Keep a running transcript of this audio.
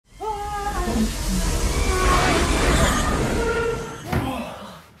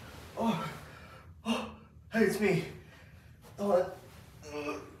with me. Hold on.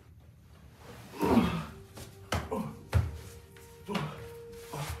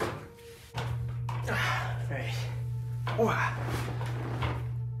 Right.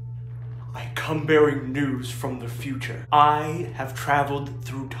 I come bearing news from the future. I have traveled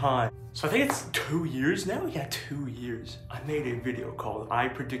through time. So I think it's 2 years now? Yeah, 2 years. I made a video called I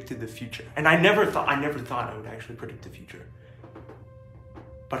Predicted the Future. And I never thought I would actually predict the future.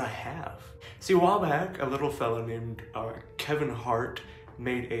 But I have. See, a while back, a little fella named Kevin Hart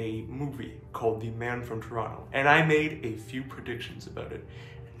made a movie called The Man from Toronto. And I made a few predictions about it.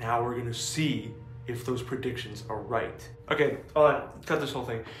 And now we're gonna see if those predictions are right. Okay, cut this whole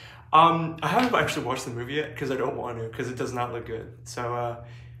thing. I haven't actually watched the movie yet because I don't want to, because it does not look good. So,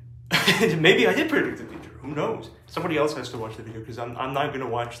 maybe I did predict the future, who knows? Somebody else has to watch the video because I'm not gonna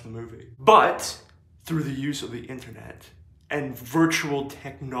watch the movie. But, through the use of the internet and virtual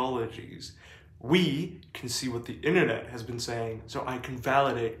technologies, we can see what the internet has been saying so I can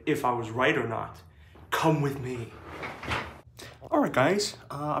validate if I was right or not. Come with me. Alright guys,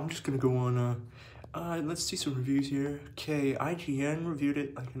 I'm just gonna go on, let's see some reviews here. Okay, IGN reviewed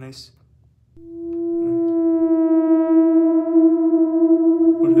it like a nice...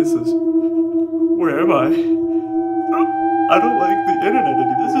 What is this? Where am I? I don't like the internet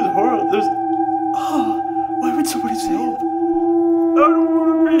anymore. This is horrible.